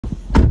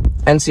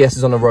NCS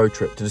is on a road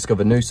trip to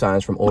discover new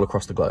sounds from all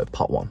across the globe,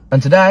 part 1.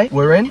 And today,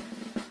 we're in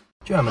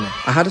Germany.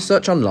 I had a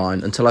search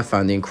online until I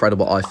found the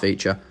incredible eye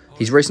feature.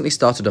 He's recently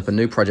started up a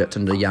new project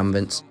under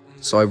yanvince,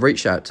 so I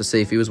reached out to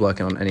see if he was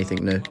working on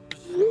anything new.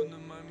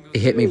 He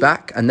hit me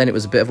back, and then it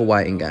was a bit of a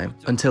waiting game,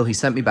 until he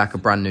sent me back a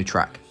brand new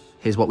track.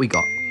 Here's what we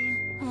got.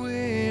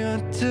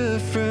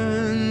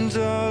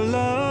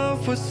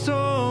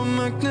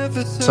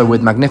 So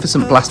with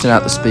Magnificent blasting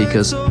out the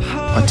speakers,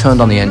 I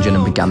turned on the engine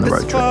and began the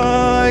road trip.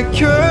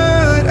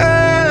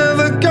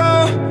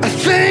 I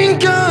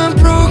think I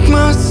broke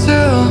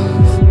myself.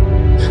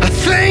 I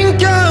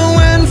think I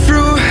went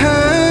through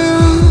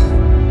hell.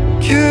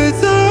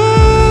 'Cause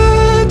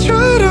I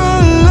tried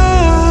our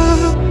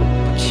love,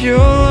 but your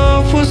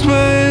love was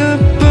way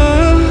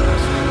above.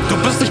 Du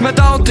bist nicht mehr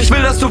da und ich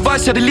will, dass du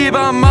weißt, ja die Liebe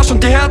am Arsch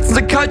und die Herzen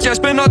sind kalt. Ja,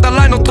 ich bin heute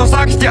allein und doch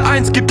sag ich dir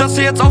eins, gib das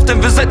hier jetzt auf,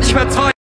 denn wir sind nicht mehr zwei.